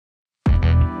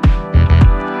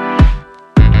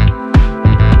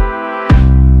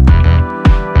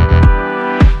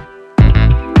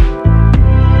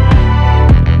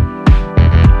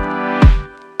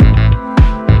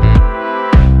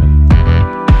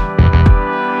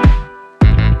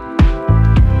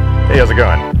how's it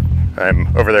going?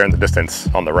 I'm over there in the distance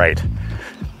on the right.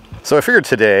 So I figured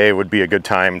today would be a good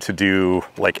time to do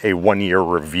like a 1-year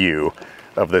review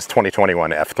of this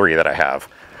 2021 F3 that I have.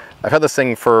 I've had this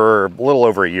thing for a little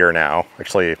over a year now,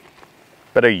 actually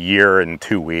about a year and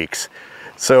 2 weeks.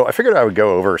 So I figured I would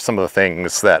go over some of the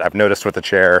things that I've noticed with the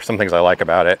chair, some things I like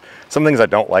about it, some things I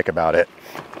don't like about it,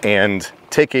 and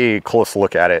take a close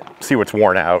look at it, see what's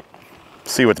worn out,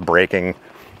 see what's breaking,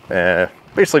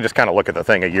 basically just kind of look at the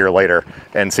thing a year later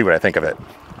and see what I think of it.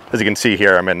 As you can see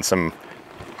here, I'm in some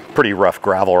pretty rough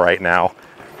gravel right now.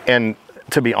 And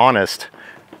to be honest,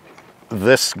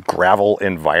 this gravel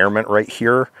environment right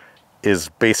here is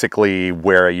basically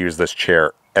where I use this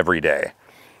chair every day.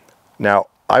 Now,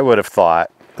 I would have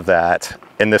thought that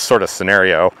in this sort of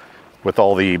scenario, with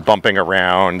all the bumping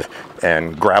around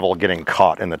and gravel getting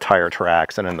caught in the tire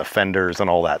tracks and in the fenders and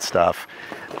all that stuff,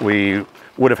 we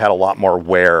would have had a lot more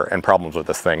wear and problems with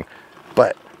this thing.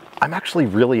 But I'm actually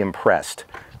really impressed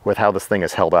with how this thing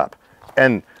is held up.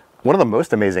 And one of the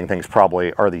most amazing things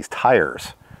probably are these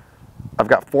tires. I've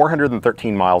got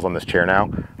 413 miles on this chair now,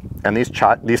 and these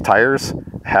tires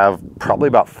have probably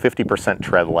about 50%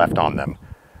 tread left on them.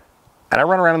 And I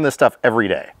run around in this stuff every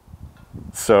day.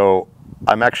 So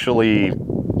I'm actually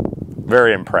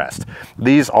very impressed.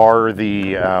 These are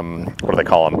the, what do they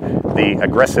call them? The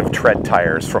aggressive tread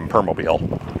tires from Permobil.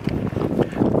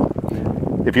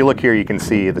 If you look here, you can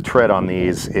see the tread on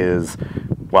these is,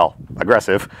 well,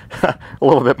 aggressive, a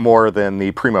little bit more than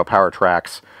the Primo Power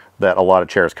Tracks that a lot of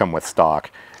chairs come with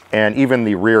stock. And even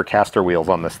the rear castor wheels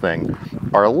on this thing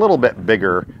are a little bit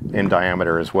bigger in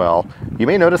diameter as well. You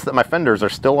may notice that my fenders are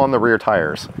still on the rear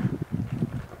tires.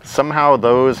 Somehow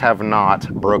those have not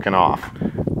broken off.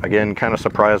 Again, kind of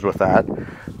surprised with that.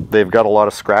 They've got a lot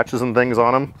of scratches and things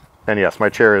on them. And yes, my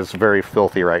chair is very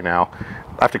filthy right now.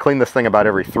 I have to clean this thing about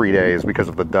every 3 days because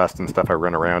of the dust and stuff I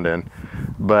run around in.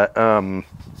 But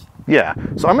yeah,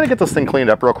 so I'm gonna get this thing cleaned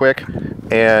up real quick,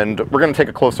 and we're gonna take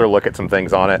a closer look at some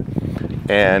things on it.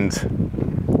 And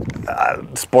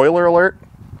spoiler alert,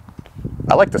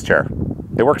 I like this chair.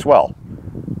 It works well.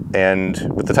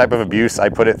 And with the type of abuse I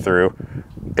put it through,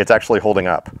 it's actually holding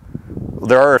up.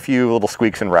 There are a few little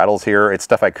squeaks and rattles here. It's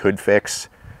stuff I could fix,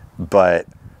 but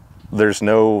there's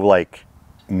no like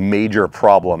major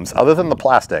problems other than the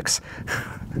plastics.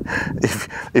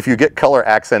 If you get color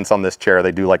accents on this chair,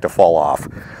 they do like to fall off,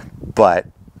 but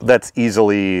that's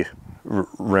easily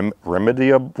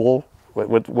remediable. What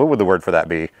would the word for that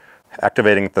be?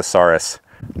 Activating thesaurus.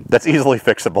 That's easily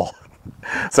fixable.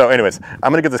 So anyways,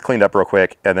 I'm gonna get this cleaned up real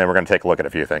quick, and then we're gonna take a look at a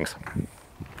few things.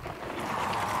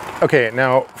 Okay,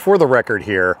 now for the record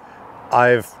here,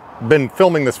 I've been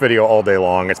filming this video all day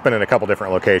long. It's been in a couple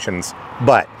different locations,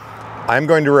 but I'm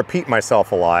going to repeat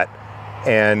myself a lot.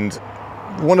 And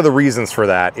one of the reasons for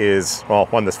that is, well,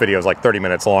 one, this video is like 30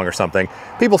 minutes long or something.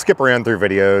 People skip around through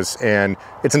videos, and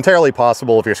it's entirely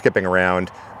possible if you're skipping around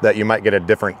that you might get a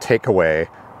different takeaway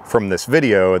from this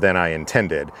video than I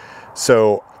intended.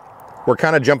 So we're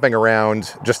kind of jumping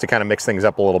around just to kind of mix things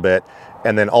up a little bit,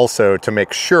 and then also to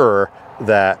make sure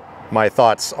that my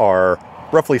thoughts are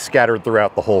roughly scattered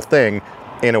throughout the whole thing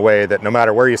in a way that no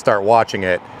matter where you start watching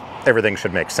it, everything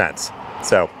should make sense.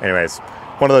 So anyways,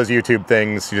 one of those YouTube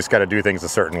things, you just got to do things a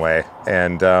certain way.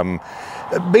 And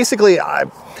basically, I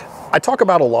talk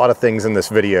about a lot of things in this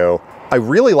video. I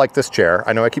really like this chair.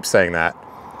 I know I keep saying that,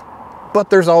 but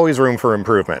there's always room for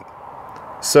improvement.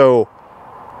 So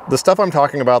the stuff I'm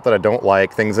talking about that I don't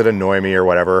like, things that annoy me or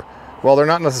whatever, well, they're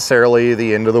not necessarily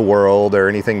the end of the world or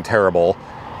anything terrible.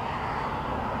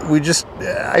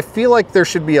 I feel like there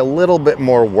should be a little bit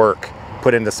more work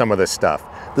put into some of this stuff.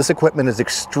 This equipment is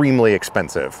extremely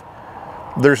expensive.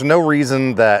 There's no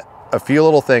reason that a few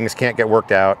little things can't get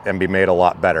worked out and be made a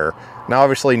lot better. Now,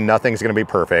 obviously, nothing's gonna be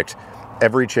perfect.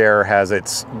 Every chair has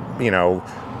its, you know,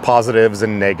 positives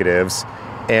and negatives,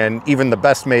 and even the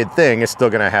best made thing is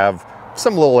still gonna have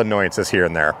some little annoyances here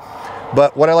and there.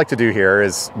 But what I like to do here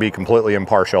is be completely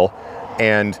impartial,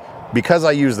 and because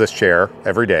I use this chair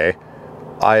every day,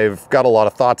 I've got a lot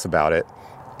of thoughts about it,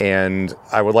 and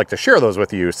I would like to share those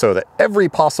with you so that every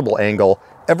possible angle,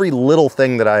 every little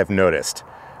thing that I've noticed,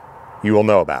 you will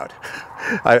know about.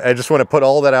 I just want to put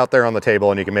all that out there on the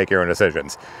table, and you can make your own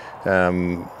decisions.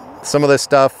 Some of this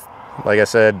stuff, like I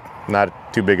said,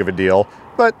 not too big of a deal,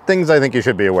 but things I think you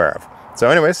should be aware of. So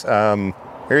anyways, here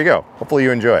you go. Hopefully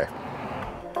you enjoy.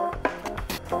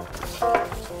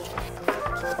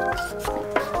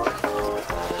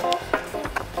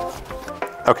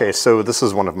 Okay, so this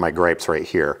is one of my gripes right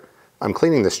here. I'm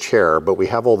cleaning this chair, but we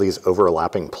have all these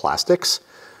overlapping plastics.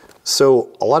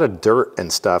 So a lot of dirt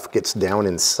and stuff gets down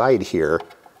inside here,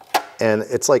 And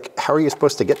it's like, how are you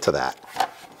supposed to get to that?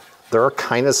 There are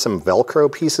kind of some Velcro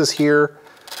pieces here.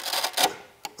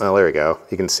 Oh, there we go.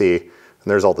 You can see, and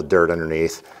there's all the dirt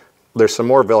underneath. There's some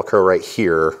more Velcro right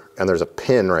here, and there's a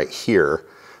pin right here.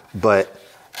 But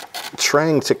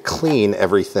trying to clean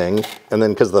everything, and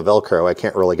then because of the Velcro, I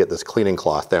can't really get this cleaning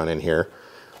cloth down in here.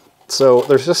 So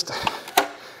there's just,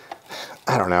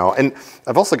 I don't know. And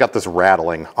I've also got this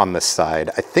rattling on this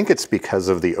side. I think it's because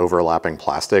of the overlapping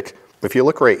plastic. If you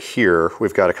look right here,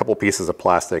 we've got a couple pieces of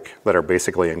plastic that are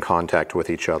basically in contact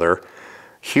with each other.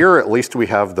 Here, at least we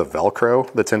have the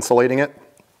Velcro that's insulating it.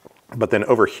 But then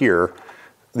over here,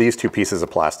 these two pieces of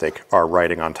plastic are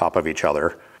riding on top of each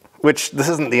other, which this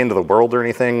isn't the end of the world or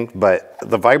anything, but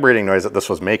the vibrating noise that this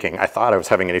was making, I thought I was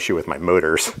having an issue with my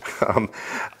motors.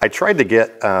 I tried to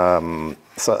get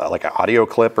like an audio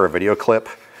clip or a video clip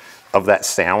of that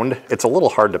sound. It's a little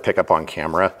hard to pick up on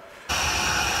camera.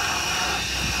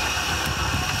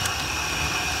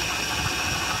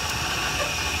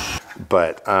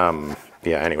 But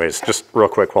yeah, anyways, just real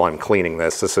quick while I'm cleaning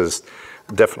this is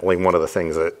definitely one of the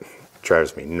things that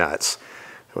drives me nuts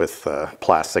with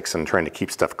plastics and trying to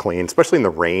keep stuff clean, especially in the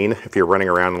rain. If you're running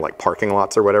around in like parking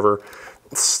lots or whatever,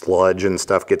 sludge and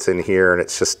stuff gets in here and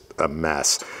it's just a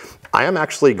mess. I am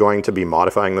actually going to be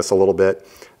modifying this a little bit,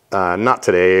 not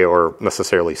today or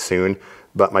necessarily soon,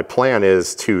 but my plan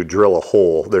is to drill a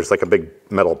hole. There's like a big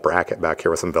metal bracket back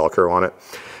here with some Velcro on it.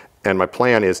 And my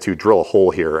plan is to drill a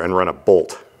hole here and run a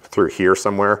bolt through here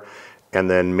somewhere. And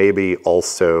then maybe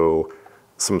also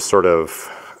some sort of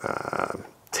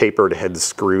tapered head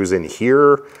screws in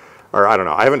here, or I don't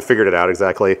know. I haven't figured it out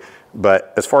exactly.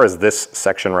 But as far as this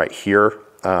section right here,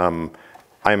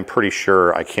 I'm pretty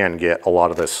sure I can get a lot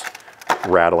of this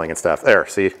rattling and stuff. There,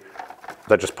 see?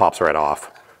 That just pops right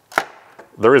off.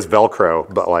 There is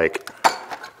Velcro, but like,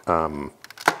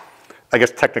 I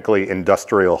guess technically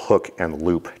industrial hook and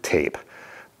loop tape.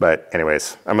 But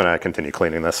anyways, I'm gonna continue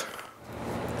cleaning this.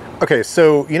 Okay,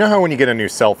 so you know how when you get a new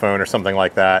cell phone or something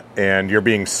like that and you're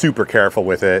being super careful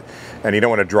with it and you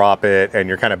don't want to drop it and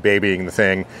you're kind of babying the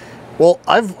thing? Well,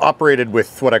 I've operated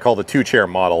with what I call the 2-chair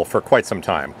model for quite some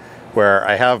time, where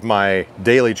I have my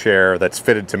daily chair that's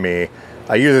fitted to me.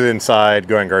 I use it inside,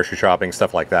 going grocery shopping,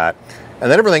 stuff like that.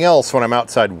 And then everything else, when I'm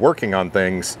outside working on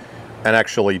things and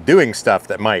actually doing stuff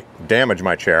that might damage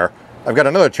my chair, I've got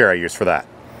another chair I use for that.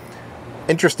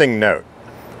 Interesting note.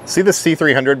 See the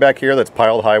C300 back here that's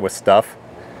piled high with stuff?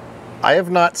 I have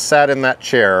not sat in that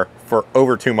chair for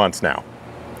over 2 months now.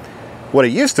 What I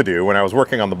used to do when I was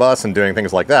working on the bus and doing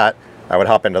things like that, I would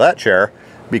hop into that chair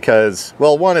because,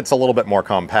 well, one, it's a little bit more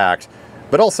compact,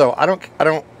 but also I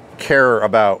don't care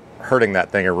about hurting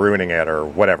that thing or ruining it or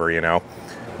whatever, you know?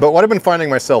 But what I've been finding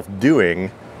myself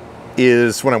doing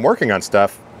is when I'm working on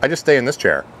stuff, I just stay in this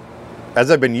chair. As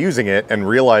I've been using it and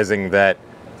realizing that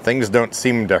things don't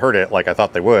seem to hurt it like I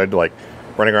thought they would, like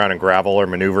running around in gravel or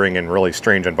maneuvering in really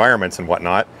strange environments and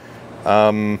whatnot,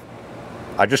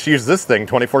 I just use this thing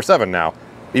 24/7 now,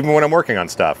 even when I'm working on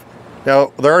stuff.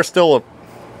 Now, there are still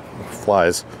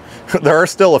flies. There are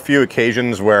still a few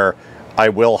occasions where I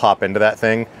will hop into that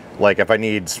thing, like if I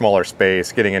need smaller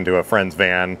space, getting into a friend's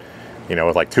van, you know,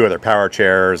 with like 2 other power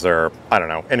chairs, or I don't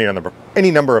know,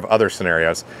 any number of other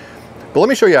scenarios. But let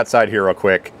me show you outside here real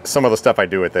quick some of the stuff I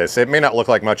do with this. It may not look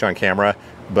like much on camera,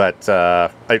 but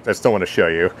I still want to show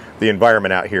you the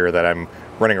environment out here that I'm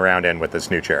running around in with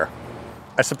this new chair.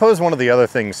 I suppose one of the other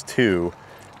things too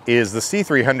is the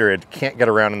C300 can't get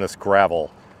around in this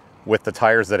gravel with the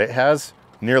tires that it has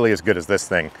nearly as good as this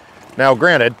thing. Now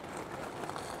granted,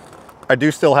 I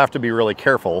do still have to be really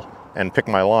careful and pick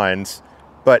my lines,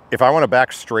 but if I want to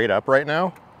back straight up right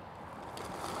now,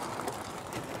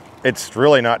 it's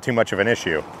really not too much of an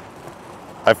issue.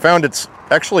 I've found it's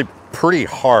actually pretty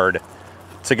hard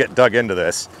to get dug into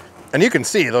this. And you can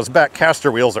see those back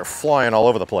castor wheels are flying all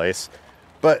over the place,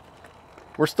 but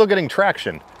we're still getting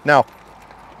traction. Now,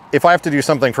 if I have to do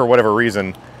something for whatever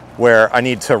reason where I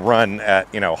need to run at,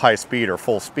 you know, high speed or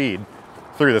full speed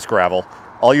through this gravel,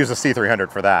 I'll use a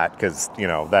C300 for that because, you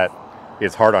know, that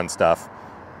is hard on stuff.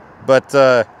 But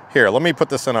here, let me put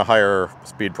this in a higher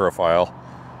speed profile.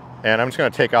 And I'm just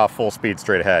going to take off full speed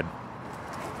straight ahead.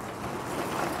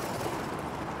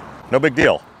 No big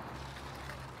deal.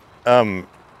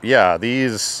 Yeah,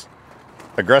 these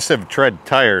aggressive tread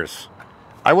tires,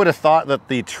 I would have thought that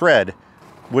the tread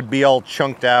would be all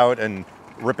chunked out and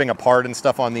ripping apart and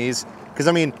stuff on these. Because,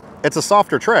 I mean, it's a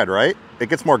softer tread, right? It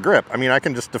gets more grip. I mean, I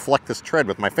can just deflect this tread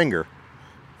with my finger.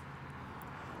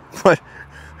 But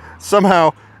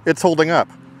somehow it's holding up.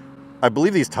 I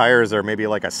believe these tires are maybe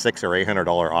like a $600 or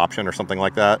 $800 option or something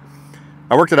like that.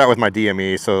 I worked it out with my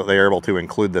DME so that they are able to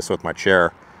include this with my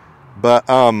chair. But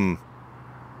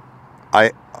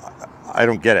I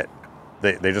don't get it.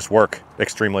 They just work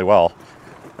extremely well.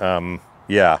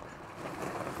 Yeah.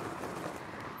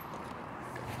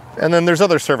 And then there's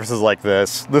other surfaces like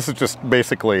this. This is just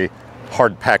basically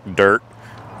hard packed dirt.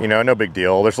 You know, no big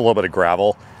deal. There's a little bit of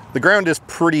gravel. The ground is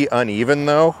pretty uneven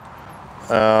though.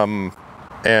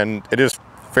 And it is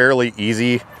fairly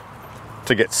easy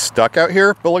to get stuck out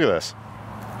here. But look at this.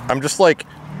 I'm just like,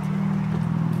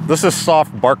 this is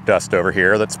soft bark dust over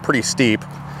here that's pretty steep.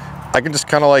 I can just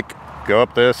kind of like go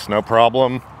up this, no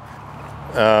problem.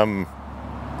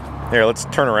 Here, let's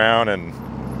turn around and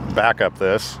back up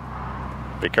this.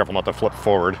 Be careful not to flip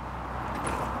forward.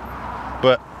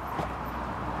 But,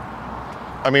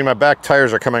 I mean, my back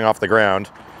tires are coming off the ground.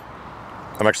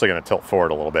 I'm actually going to tilt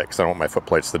forward a little bit because I don't want my foot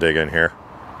plates to dig in here.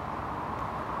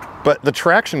 But the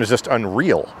traction is just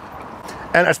unreal.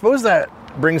 And I suppose that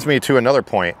brings me to another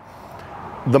point.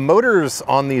 The motors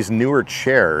on these newer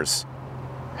chairs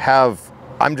have,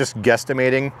 I'm just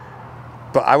guesstimating,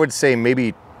 but I would say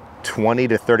maybe 20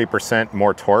 to 30%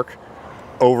 more torque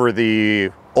over the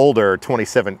older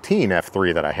 2017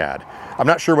 F3 that I had. I'm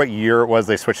not sure what year it was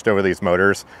they switched over these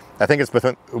motors. I think it's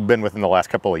been within the last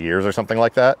couple of years or something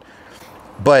like that.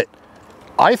 But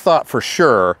I thought for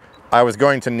sure I was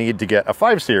going to need to get a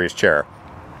 5 Series chair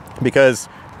because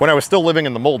when I was still living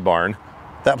in the mold barn,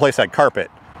 that place had carpet,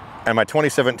 and my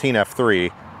 2017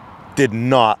 F3 did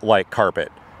not like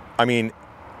carpet. I mean,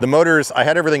 the motors, I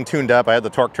had everything tuned up, I had the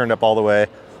torque turned up all the way,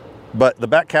 but the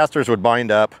back casters would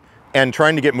bind up, and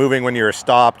trying to get moving when you were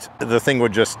stopped, the thing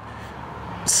would just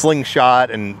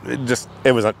slingshot, and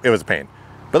it was a pain.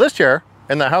 But this chair,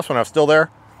 in that house when I was still there,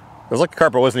 it was like the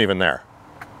carpet wasn't even there.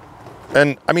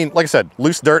 And I mean, like I said,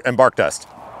 loose dirt and bark dust.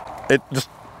 It just,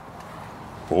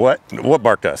 what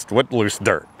bark dust? What loose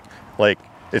dirt? Like,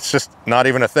 it's just not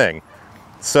even a thing.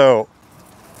 So,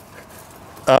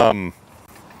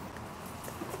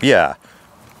 yeah.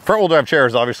 Front wheel drive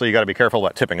chairs, obviously you gotta be careful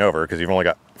about tipping over because you've only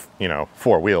got, you know,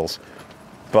 4 wheels.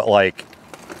 But like,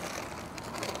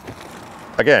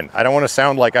 again, I don't want to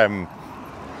sound like I'm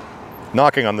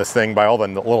knocking on this thing by all the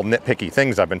little nitpicky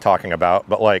things I've been talking about,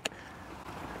 but like,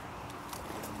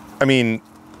 I mean,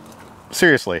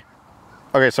 seriously.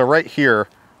 Okay, so right here,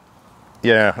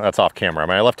 yeah, that's off camera.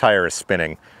 My left tire is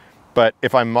spinning. But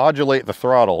if I modulate the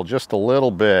throttle just a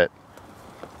little bit,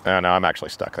 oh no, I'm actually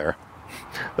stuck there.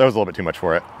 That was a little bit too much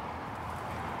for it.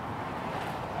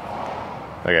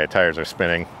 Okay, tires are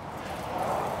spinning.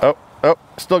 Oh,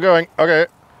 still going. Okay.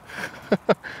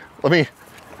 Let me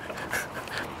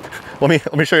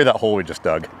show you that hole we just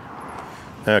dug.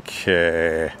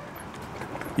 Okay.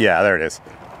 Yeah, there it is.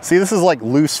 See, this is like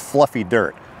loose, fluffy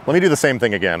dirt. Let me do the same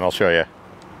thing again. I'll show you.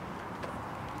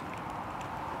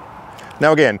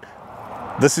 Now again,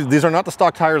 these are not the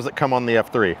stock tires that come on the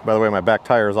F3. By the way, my back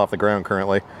tire is off the ground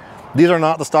currently. These are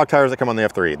not the stock tires that come on the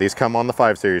F3. These come on the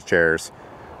 5 Series chairs.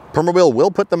 Permobil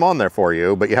will put them on there for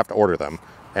you, but you have to order them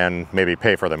and maybe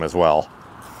pay for them as well.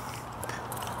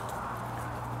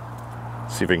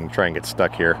 See if we can try and get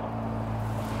stuck here.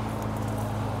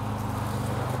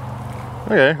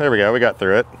 Okay, there we go. We got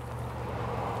through it.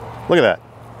 Look at that.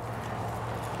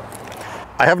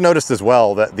 I have noticed as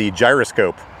well that the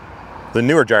gyroscope, the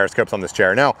newer gyroscopes on this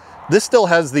chair. Now, this still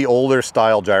has the older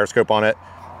style gyroscope on it.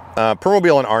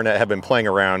 Permobil and Arnett have been playing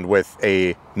around with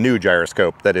a new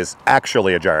gyroscope that is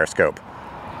actually a gyroscope.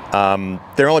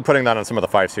 They're only putting that on some of the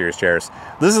 5 Series chairs.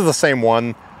 This is the same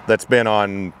one that's been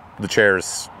on the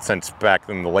chairs since back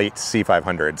in the late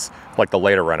C500s, like the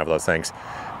later run of those things.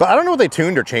 But I don't know what they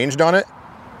tuned or changed on it.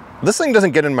 This thing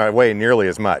doesn't get in my way nearly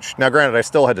as much. Now granted, I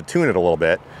still had to tune it a little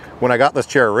bit. When I got this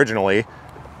chair originally,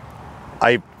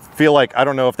 I feel like, I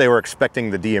don't know if they were expecting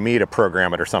the DME to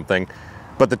program it or something,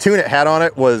 but the tune it had on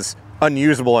it was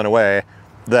unusable in a way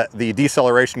that the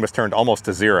deceleration was turned almost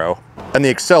to 0, and the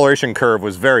acceleration curve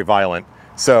was very violent.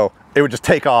 So it would just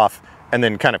take off and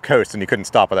then kind of coast, and you couldn't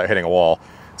stop without hitting a wall.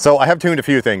 So I have tuned a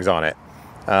few things on it.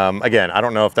 Again, I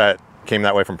don't know if that came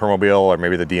that way from Permobil or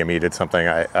maybe the DME did something,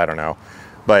 I don't know.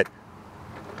 But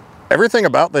everything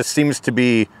about this seems to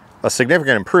be a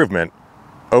significant improvement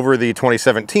over the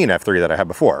 2017 F3 that I had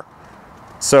before.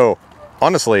 So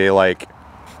honestly, like,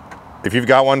 if you've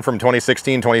got one from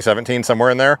 2016, 2017, somewhere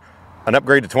in there, an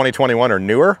upgrade to 2021 or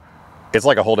newer, it's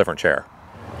like a whole different chair.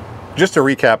 Just to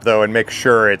recap though, and make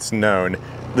sure it's known,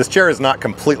 this chair is not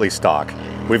completely stock.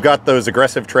 We've got those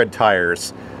aggressive tread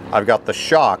tires. I've got the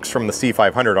shocks from the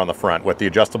C500 on the front with the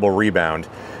adjustable rebound,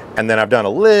 and then I've done a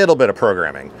little bit of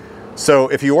programming. So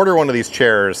if you order one of these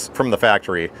chairs from the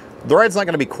factory, the ride's not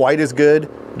going to be quite as good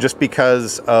just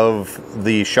because of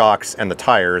the shocks and the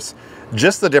tires.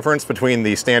 Just the difference between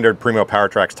the standard Primo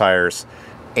PowerTrax tires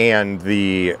and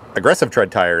the aggressive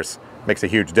tread tires makes a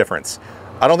huge difference.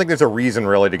 I don't think there's a reason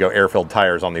really to go air-filled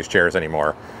tires on these chairs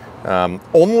anymore.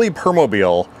 Only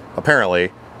Permobil,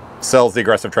 apparently, sells the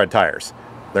aggressive tread tires.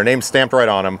 Their name's stamped right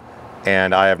on them,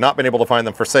 and I have not been able to find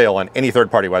them for sale on any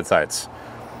third-party websites.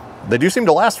 They do seem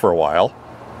to last for a while,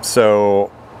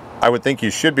 so I would think you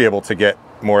should be able to get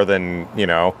more than, you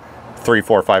know, 300,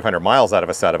 400, 500 miles out of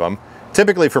a set of them.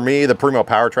 Typically for me, the Primo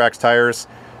PowerTrax tires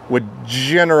would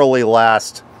generally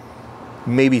last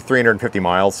maybe 350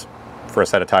 miles for a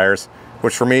set of tires,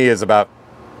 which for me is about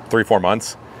 3-4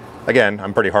 months. Again,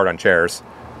 I'm pretty hard on chairs,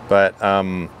 but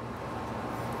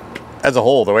as a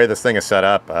whole, the way this thing is set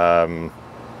up,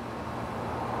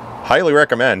 highly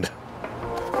recommend.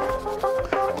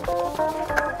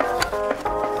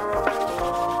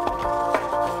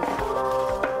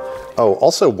 Oh,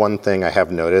 also one thing I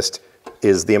have noticed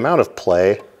is the amount of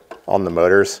play on the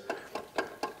motors.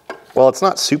 While it's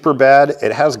not super bad,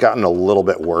 it has gotten a little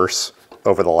bit worse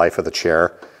over the life of the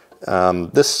chair.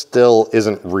 This still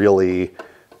isn't really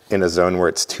in a zone where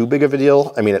it's too big of a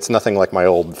deal. I mean, it's nothing like my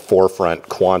old Forefront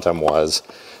Quantum was,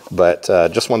 but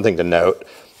just one thing to note,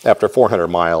 after 400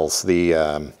 miles,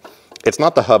 it's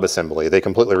not the hub assembly. They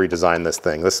completely redesigned this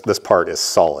thing. This part is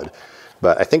solid,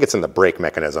 but I think it's in the brake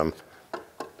mechanism.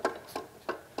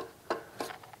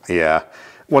 Yeah,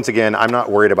 once again, I'm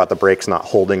not worried about the brakes not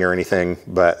holding or anything,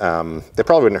 but they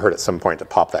probably wouldn't hurt at some point to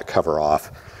pop that cover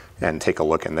off and take a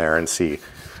look in there and see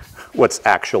what's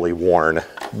actually worn.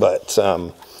 But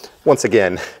once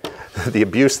again, the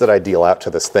abuse that I deal out to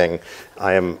this thing,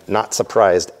 I am not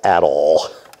surprised at all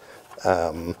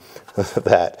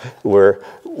that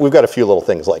we've got a few little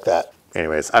things like that.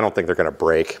 Anyways, I don't think they're gonna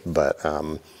break, but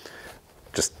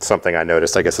just something I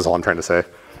noticed, I guess is all I'm trying to say.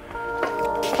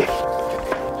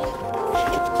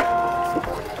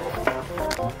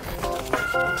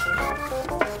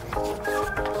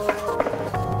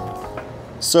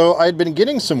 So I'd been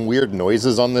getting some weird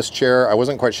noises on this chair. I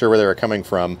wasn't quite sure where they were coming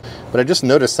from, but I just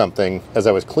noticed something as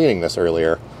I was cleaning this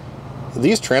earlier.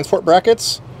 These transport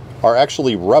brackets are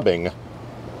actually rubbing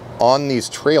on these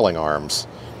trailing arms.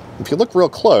 If you look real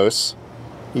close,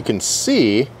 you can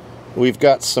see we've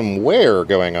got some wear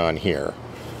going on here.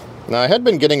 Now I had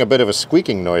been getting a bit of a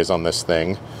squeaking noise on this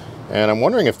thing, and I'm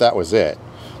wondering if that was it.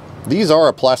 These are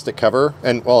a plastic cover,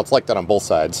 and well, it's like that on both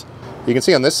sides. You can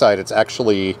see on this side, it's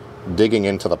actually digging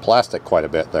into the plastic quite a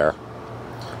bit there.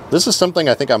 This is something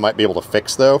I think I might be able to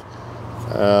fix though.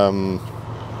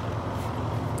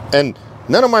 And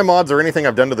none of my mods or anything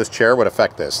I've done to this chair would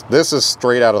affect this. This is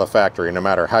straight out of the factory, no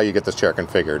matter how you get this chair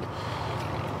configured.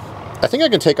 I think I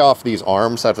can take off these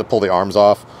arms. I have to pull the arms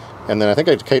off, and then I think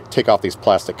I can take off these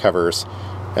plastic covers,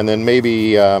 and then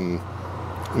maybe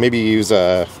maybe use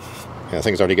a, the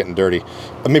thing's already getting dirty.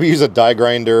 Maybe use a die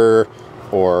grinder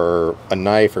or a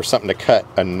knife or something to cut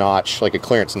a notch, like a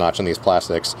clearance notch on these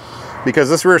plastics. Because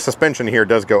this rear suspension here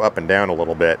does go up and down a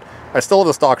little bit. I still have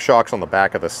the stock shocks on the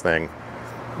back of this thing.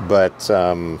 But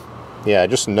yeah, I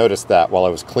just noticed that while I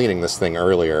was cleaning this thing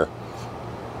earlier.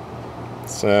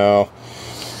 So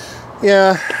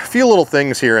yeah, a few little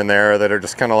things here and there that are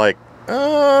just kind of like,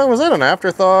 was that an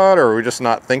afterthought, or are we just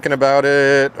not thinking about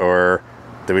it, or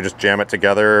did we just jam it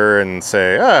together and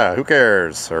say, who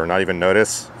cares, or not even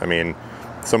notice? I mean,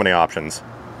 so many options.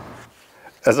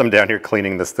 As I'm down here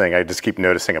cleaning this thing, I just keep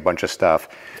noticing a bunch of stuff.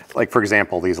 Like, for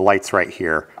example, these lights right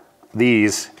here.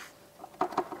 These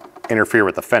interfere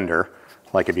with the fender,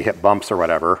 like if you hit bumps or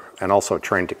whatever, and also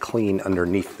trying to clean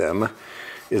underneath them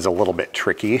is a little bit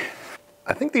tricky.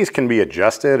 I think these can be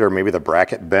adjusted, or maybe the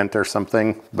bracket bent or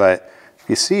something, but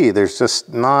you see there's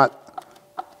just not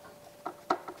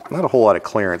a whole lot of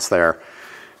clearance there.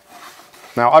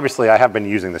 Now, obviously, I have been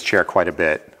using this chair quite a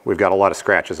bit. We've got a lot of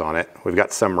scratches on it. We've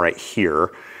got some right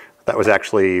here. That was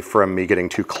actually from me getting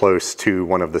too close to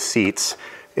one of the seats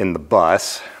in the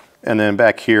bus. And then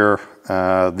back here,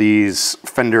 these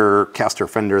castor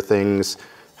fender things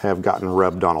have gotten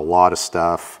rubbed on a lot of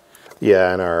stuff.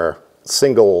 Yeah, and our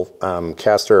single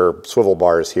castor swivel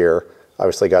bars here,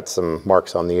 obviously got some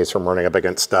marks on these from running up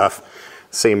against stuff.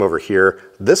 Same over here.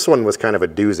 This one was kind of a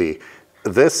doozy.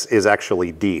 This is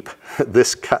actually deep.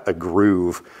 This cut a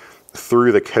groove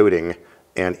through the coating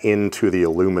and into the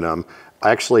aluminum.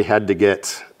 I actually had to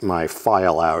get my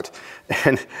file out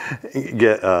and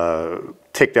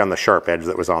take down the sharp edge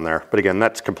that was on there. But again,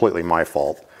 that's completely my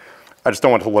fault. I just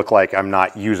don't want it to look like I'm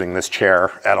not using this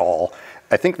chair at all.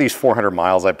 I think these 400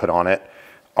 miles I put on it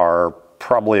are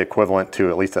probably equivalent to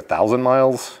at least 1,000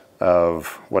 miles of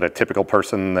what a typical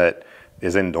person that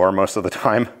is indoor most of the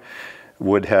time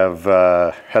would have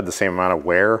had the same amount of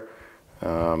wear.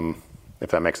 if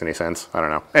that makes any sense. I don't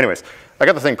know. Anyways, I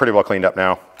got the thing pretty well cleaned up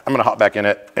now. I'm gonna hop back in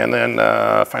it and then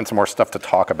find some more stuff to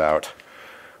talk about.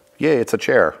 Yay, it's a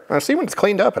chair. See, when it's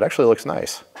cleaned up, it actually looks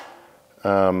nice.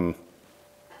 Oh,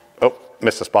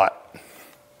 missed a spot.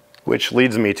 Which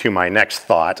leads me to my next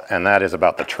thought, and that is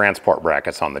about the transport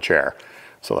brackets on the chair.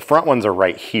 So the front ones are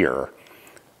right here.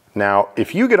 Now,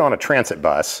 if you get on a transit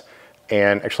bus,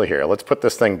 and actually here, let's put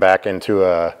this thing back into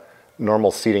a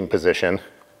normal seating position.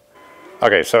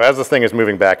 Okay, so as this thing is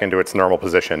moving back into its normal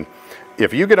position,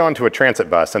 if you get onto a transit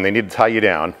bus and they need to tie you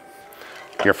down,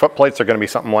 your foot plates are gonna be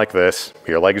something like this,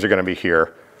 your legs are gonna be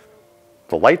here,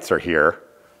 the lights are here.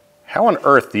 How on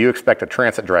earth do you expect a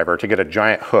transit driver to get a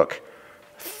giant hook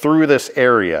through this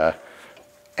area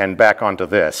and back onto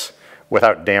this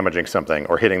without damaging something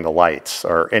or hitting the lights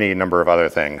or any number of other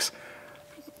things?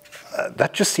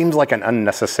 That just seems like an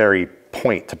unnecessary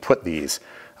point to put these.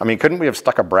 I mean, couldn't we have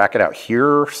stuck a bracket out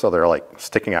here so they're like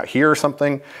sticking out here or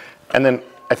something? And then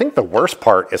I think the worst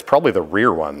part is probably the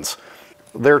rear ones.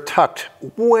 They're tucked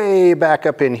way back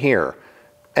up in here.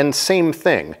 And same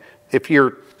thing, if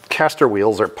your caster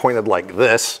wheels are pointed like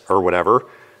this or whatever,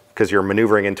 because you're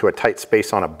maneuvering into a tight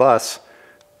space on a bus,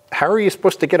 how are you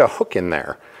supposed to get a hook in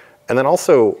there? And then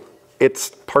also, it's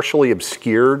partially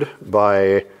obscured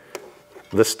by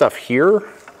this stuff here.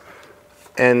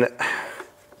 And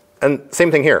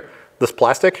same thing here. This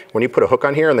plastic, when you put a hook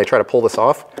on here and they try to pull this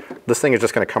off, this thing is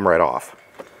just gonna come right off.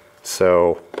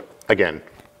 So again,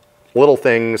 little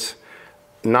things,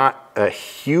 not a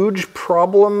huge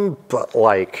problem, but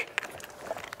like,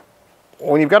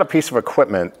 when you've got a piece of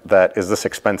equipment that is this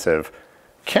expensive,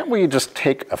 can't we just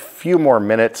take a few more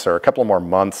minutes or a couple more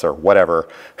months or whatever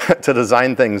to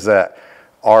design things that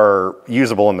are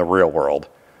usable in the real world?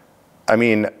 I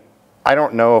mean, I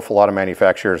don't know if a lot of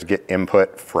manufacturers get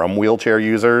input from wheelchair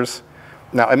users.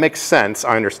 Now, it makes sense,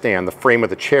 I understand, the frame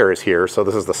of the chair is here, so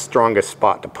this is the strongest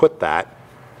spot to put that.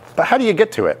 But how do you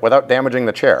get to it without damaging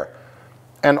the chair?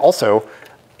 And also,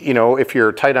 you know, if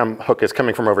your tie-down hook is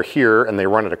coming from over here and they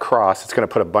run it across, it's gonna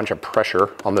put a bunch of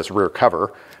pressure on this rear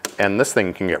cover, and this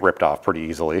thing can get ripped off pretty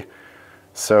easily.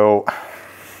 So,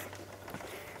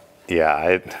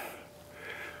 yeah,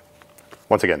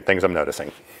 once again, things I'm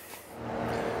noticing.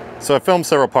 So I filmed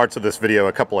several parts of this video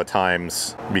a couple of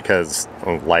times because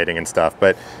of lighting and stuff,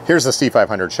 but here's the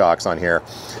C500 shocks on here.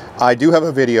 I do have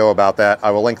a video about that. I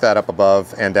will link that up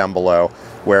above and down below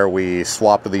where we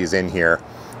swapped these in here,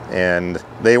 and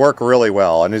they work really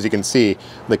well. And as you can see,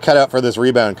 the cutout for this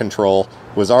rebound control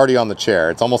was already on the chair.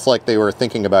 It's almost like they were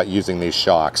thinking about using these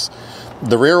shocks.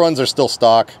 The rear ones are still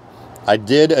stock. I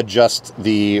did adjust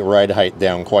the ride height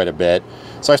down quite a bit.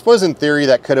 So I suppose in theory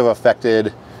that could have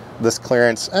affected this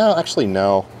clearance. Oh, actually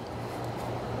no.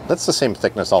 That's the same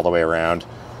thickness all the way around.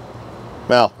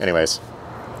 Well, anyways.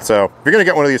 So if you're gonna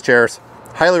get one of these chairs,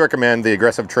 highly recommend the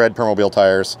aggressive tread Permobil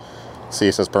tires. See,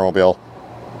 it says Permobil.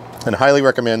 And highly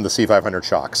recommend the C500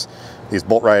 shocks. These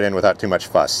bolt right in without too much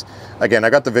fuss. Again,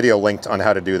 I got the video linked on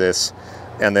how to do this.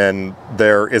 And then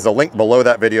there is a link below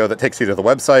that video that takes you to the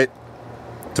website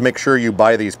to make sure you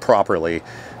buy these properly.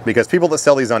 Because people that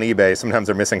sell these on eBay, sometimes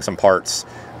they're missing some parts,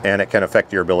 and it can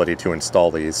affect your ability to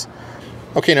install these.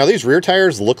 Okay, now these rear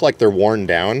tires look like they're worn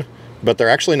down, but they're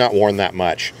actually not worn that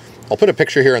much. I'll put a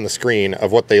picture here on the screen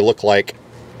of what they look like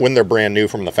when they're brand new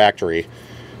from the factory.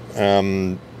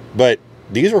 But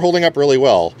these are holding up really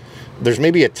well. There's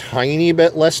maybe a tiny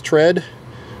bit less tread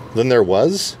than there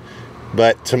was,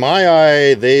 but to my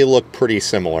eye, they look pretty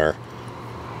similar.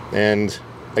 And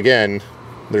again,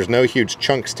 there's no huge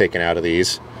chunks taken out of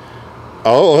these.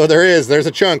 Oh, there is. There's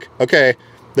a chunk. Okay,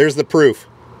 there's the proof.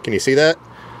 Can you see that?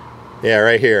 Yeah,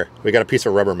 right here. We got a piece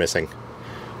of rubber missing.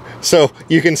 So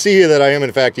you can see that I am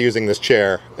in fact using this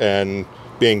chair and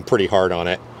being pretty hard on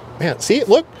it. Man, see,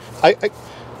 look,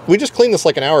 we just cleaned this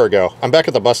like an hour ago. I'm back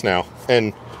at the bus now,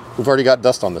 and we've already got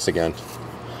dust on this again.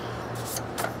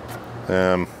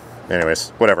 Anyways,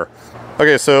 whatever.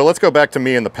 Okay, so let's go back to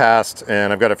me in the past,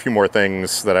 and I've got a few more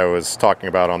things that I was talking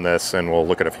about on this, and we'll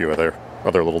look at a few other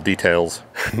little details.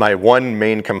 My one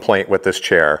main complaint with this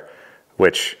chair,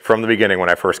 which from the beginning when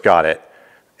I first got it,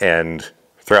 and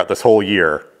throughout this whole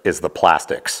year, is the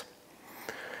plastics.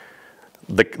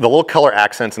 The little color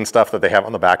accents and stuff that they have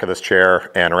on the back of this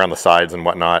chair and around the sides and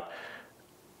whatnot,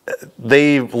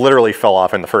 they literally fell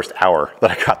off in the first hour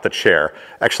that I got the chair.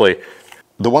 Actually,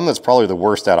 the one that's probably the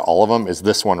worst out of all of them is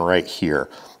this one right here.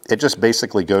 It just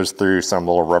basically goes through some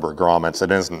little rubber grommets.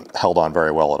 It isn't held on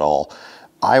very well at all.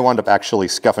 I wound up actually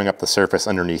scuffing up the surface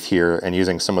underneath here and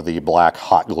using some of the black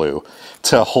hot glue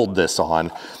to hold this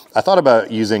on. I thought about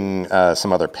using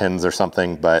some other pins or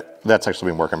something, but that's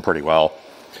actually been working pretty well.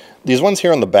 These ones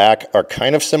here on the back are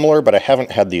kind of similar, but I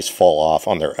haven't had these fall off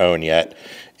on their own yet.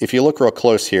 If you look real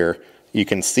close here, you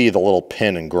can see the little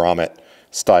pin and grommet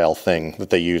style thing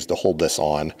that they use to hold this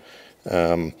on.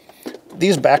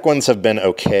 These back ones have been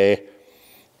okay,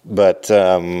 but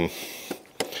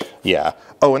yeah.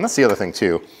 Oh, and that's the other thing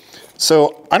too.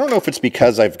 So I don't know if it's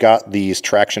because I've got these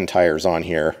traction tires on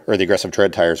here, or the aggressive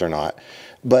tread tires or not,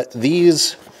 but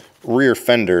these rear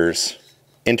fenders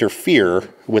interfere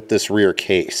with this rear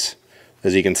case,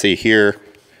 as you can see here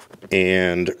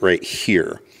and right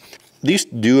here. These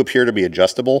do appear to be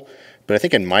adjustable, but I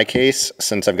think in my case,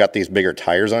 since I've got these bigger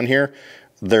tires on here,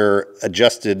 they're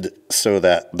adjusted so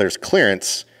that there's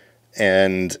clearance,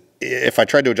 and if I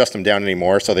tried to adjust them down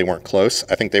anymore so they weren't close,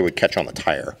 I think they would catch on the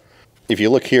tire. If you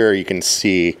look here, you can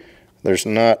see there's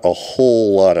not a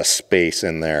whole lot of space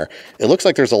in there. It looks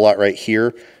like there's a lot right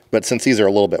here, but since these are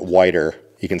a little bit wider,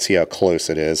 you can see how close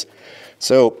it is.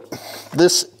 So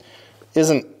this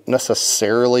isn't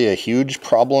necessarily a huge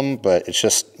problem, but it's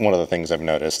just one of the things I've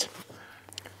noticed.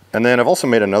 And then I've also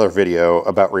made another video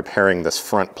about repairing this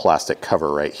front plastic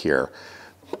cover right here.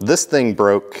 This thing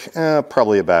broke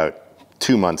probably about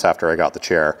 2 months after I got the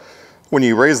chair. When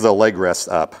you raise the leg rest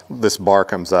up, this bar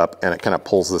comes up and it kind of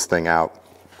pulls this thing out.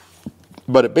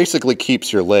 But it basically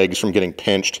keeps your legs from getting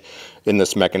pinched in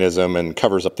this mechanism and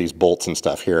covers up these bolts and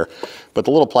stuff here. But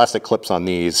the little plastic clips on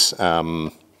these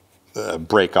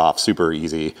break off super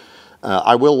easy.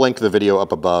 I will link the video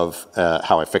up above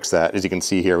how I fix that. As you can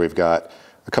see here, we've got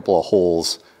a couple of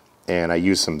holes, and I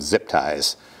use some zip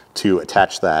ties to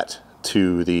attach that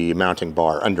to the mounting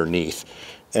bar underneath.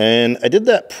 And I did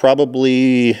that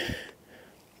probably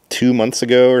 2 months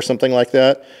ago or something like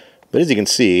that. But as you can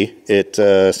see, it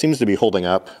seems to be holding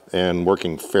up and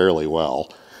working fairly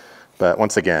well. But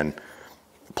once again,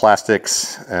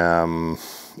 plastics,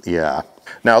 yeah.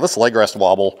 Now this leg rest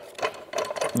wobble,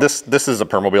 this is a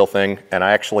Permobil thing, and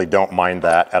I actually don't mind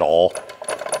that at all.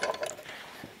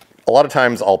 A lot of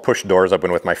times I'll push doors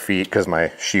open with my feet because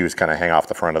my shoes kind of hang off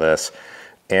the front of this.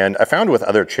 And I found with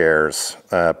other chairs,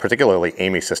 particularly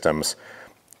Amy systems,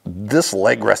 this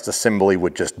leg rest assembly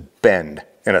would just bend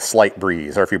in a slight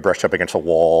breeze, or if you brushed up against a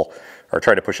wall or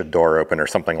try to push a door open or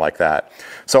something like that.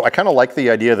 So I kind of like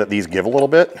the idea that these give a little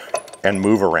bit and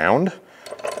move around.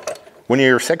 When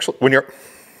you're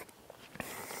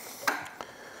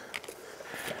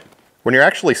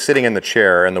actually sitting in the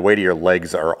chair and the weight of your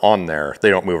legs are on there,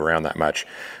 they don't move around that much.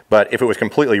 But if it was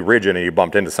completely rigid and you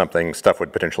bumped into something, stuff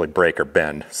would potentially break or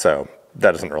bend. So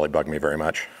that doesn't really bug me very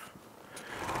much.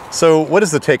 So what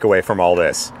is the takeaway from all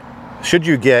this? Should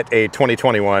you get a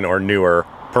 2021 or newer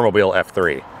Permobil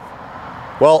F3?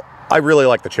 Well, I really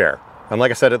like the chair. And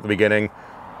like I said at the beginning,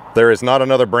 there is not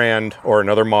another brand or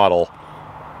another model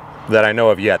that I know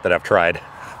of yet that I've tried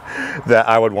that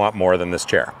I would want more than this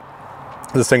chair.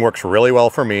 This thing works really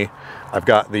well for me. I've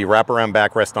got the wraparound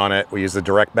backrest on it. We use the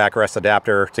direct backrest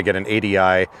adapter to get an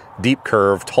ADI deep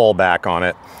curve tall back on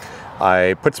it.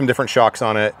 I put some different shocks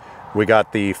on it. We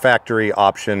got the factory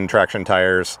option traction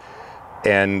tires,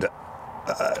 and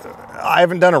I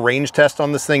haven't done a range test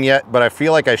on this thing yet, but I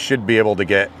feel like I should be able to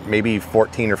get maybe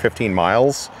 14 or 15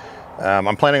 miles.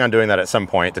 I'm planning on doing that at some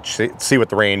point to see what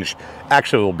the range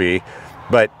actually will be.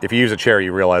 But if you use a chair,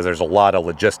 you realize there's a lot of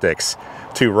logistics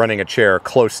to running a chair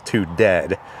close to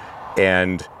dead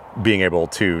and being able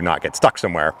to not get stuck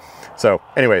somewhere. So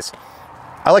anyways,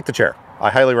 I like the chair. I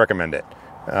highly recommend it.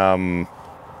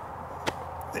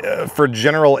 For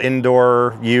general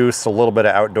indoor use, a little bit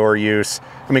of outdoor use.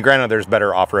 I mean, granted, there's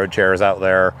better off-road chairs out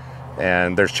there,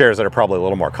 and there's chairs that are probably a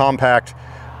little more compact,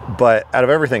 but out of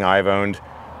everything I've owned,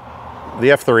 the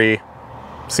F3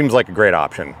 seems like a great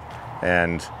option,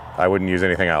 and I wouldn't use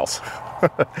anything else.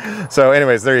 So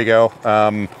anyways, there you go.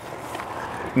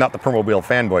 Not the Permobil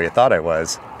fanboy you thought I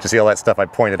was. Did you see all that stuff I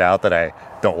pointed out that I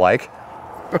don't like?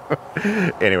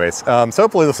 Anyways, so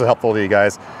hopefully this is helpful to you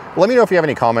guys. Let me know if you have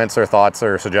any comments or thoughts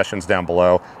or suggestions down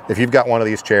below. If you've got one of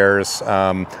these chairs.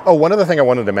 Oh, one other thing I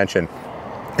wanted to mention.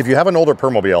 If you have an older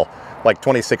Permobil, like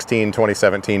 2016,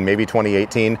 2017, maybe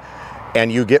 2018,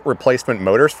 and you get replacement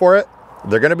motors for it,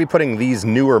 they're going to be putting these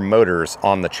newer motors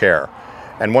on the chair.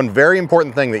 And one very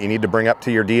important thing that you need to bring up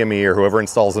to your DME or whoever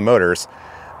installs the motors,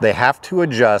 they have to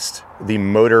adjust the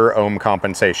motor ohm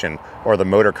compensation or the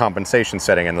motor compensation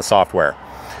setting in the software.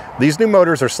 These new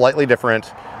motors are slightly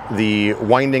different. The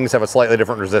windings have a slightly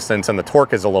different resistance and the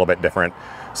torque is a little bit different.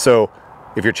 So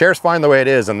if your chair's fine the way it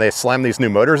is and they slam these new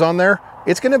motors on there,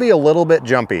 it's going to be a little bit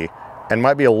jumpy and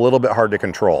might be a little bit hard to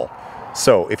control.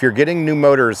 So if you're getting new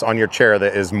motors on your chair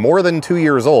that is more than 2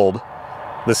 years old,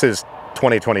 this is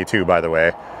 2022 by the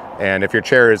way, and if your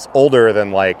chair is older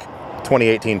than like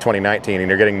 2018, 2019, and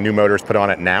you're getting new motors put on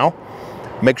it now,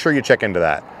 make sure you check into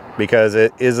that, because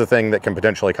it is a thing that can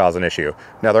potentially cause an issue.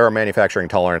 Now, there are manufacturing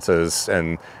tolerances,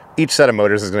 and each set of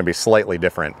motors is going to be slightly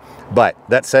different, but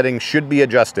that setting should be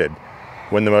adjusted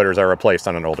when the motors are replaced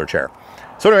on an older chair.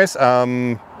 So anyways,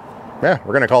 yeah,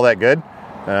 we're going to call that good.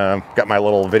 Got my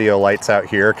little video lights out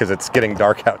here because it's getting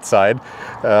dark outside.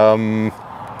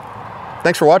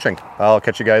 Thanks for watching. I'll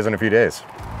catch you guys in a few days.